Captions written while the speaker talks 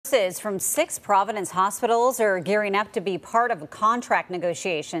Nurses from 6 Providence hospitals are gearing up to be part of contract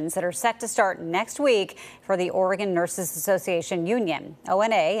negotiations that are set to start next week for the Oregon Nurses Association Union.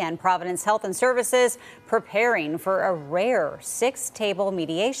 ONA and Providence Health and Services preparing for a rare 6-table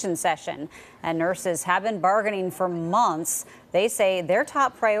mediation session. And nurses have been bargaining for months. They say their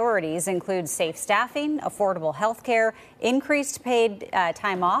top priorities include safe staffing, affordable health care, increased paid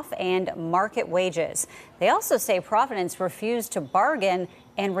time off, and market wages. They also say Providence refused to bargain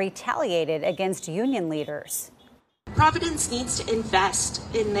and retaliated against union leaders. Providence needs to invest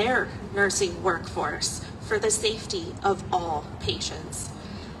in their nursing workforce for the safety of all patients.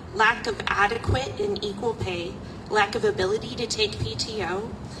 Lack of adequate and equal pay, lack of ability to take PTO,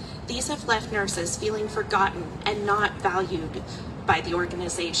 these have left nurses feeling forgotten and not valued by the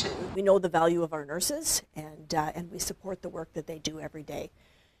organization. We know the value of our nurses, and we support the work that they do every day.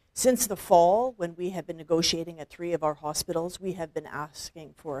 Since the fall, when we have been negotiating at 3 of our hospitals, we have been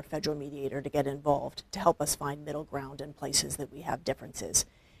asking for a federal mediator to get involved to help us find middle ground in places that we have differences.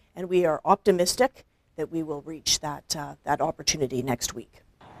 And we are optimistic that we will reach that opportunity next week.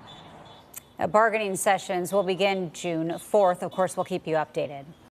 Bargaining sessions will begin June 4th. Of course, we'll keep you updated.